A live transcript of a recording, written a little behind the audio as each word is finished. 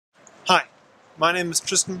My name is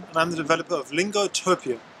Tristan and I'm the developer of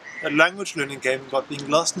Lingotopia, a language learning game about being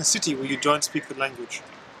lost in a city where you don't speak the language.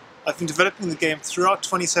 I've been developing the game throughout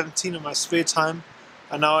 2017 in my spare time,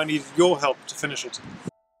 and now I need your help to finish it.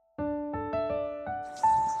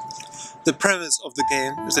 The premise of the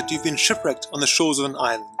game is that you've been shipwrecked on the shores of an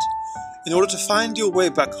island. In order to find your way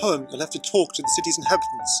back home, you'll have to talk to the city's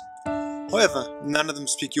inhabitants. However, none of them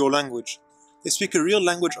speak your language. They speak a real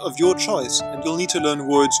language of your choice, and you'll need to learn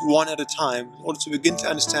words one at a time in order to begin to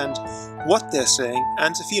understand what they're saying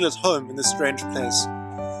and to feel at home in this strange place.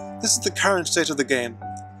 This is the current state of the game.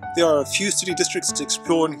 There are a few city districts to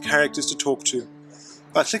explore and characters to talk to.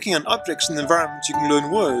 By clicking on objects in the environment, you can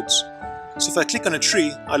learn words. So if I click on a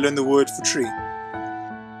tree, I learn the word for tree.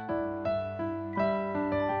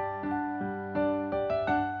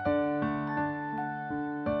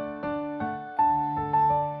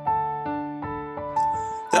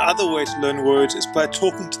 The other way to learn words is by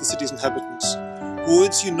talking to the city's inhabitants.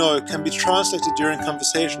 Words you know can be translated during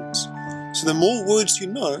conversations. So the more words you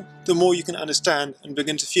know, the more you can understand and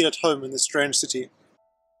begin to feel at home in this strange city.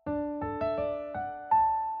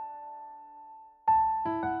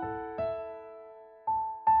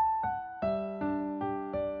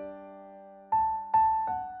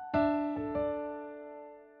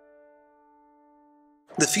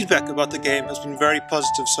 The feedback about the game has been very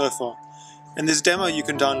positive so far, and there's a demo you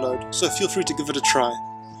can download, so feel free to give it a try.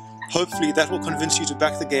 Hopefully that will convince you to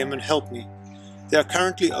back the game and help me. There are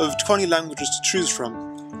currently over 20 languages to choose from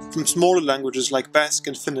smaller languages like Basque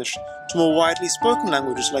and Finnish to more widely spoken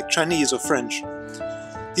languages like Chinese or French.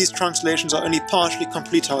 These translations are only partially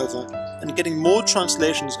complete, however, and getting more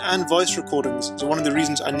translations and voice recordings is one of the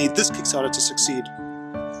reasons I need this Kickstarter to succeed.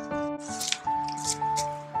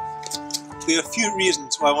 There are a few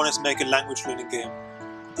reasons why I wanted to make a language learning game.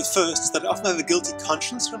 The first is that I often have a guilty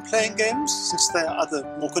conscience when playing games, since there are other,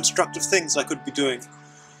 more constructive things I could be doing.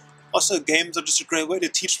 Also, games are just a great way to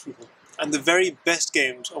teach people, and the very best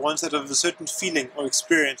games are ones that have a certain feeling or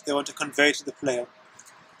experience they want to convey to the player.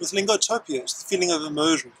 With Lingotopia, it's the feeling of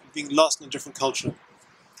immersion and being lost in a different culture.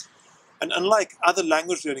 And unlike other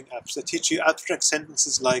language learning apps that teach you abstract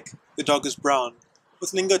sentences like, "the dog is brown,"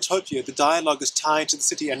 with Lingotopia, the dialogue is tied to the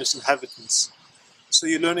city and its inhabitants. So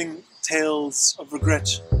you're learning tales of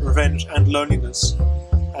regret, revenge, and loneliness.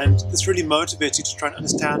 And this really motivates you to try and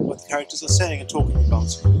understand what the characters are saying and talking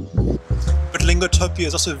about. But Lingotopia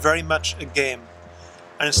is also very much a game,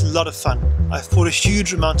 and it's a lot of fun. I've poured a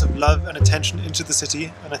huge amount of love and attention into the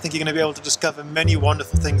city, and I think you're going to be able to discover many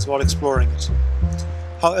wonderful things while exploring it.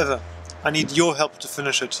 However, I need your help to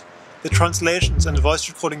finish it. The translations and voice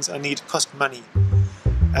recordings I need cost money,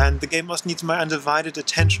 and the game must need my undivided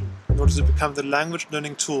attention in order to become the language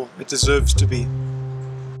learning tool it deserves to be.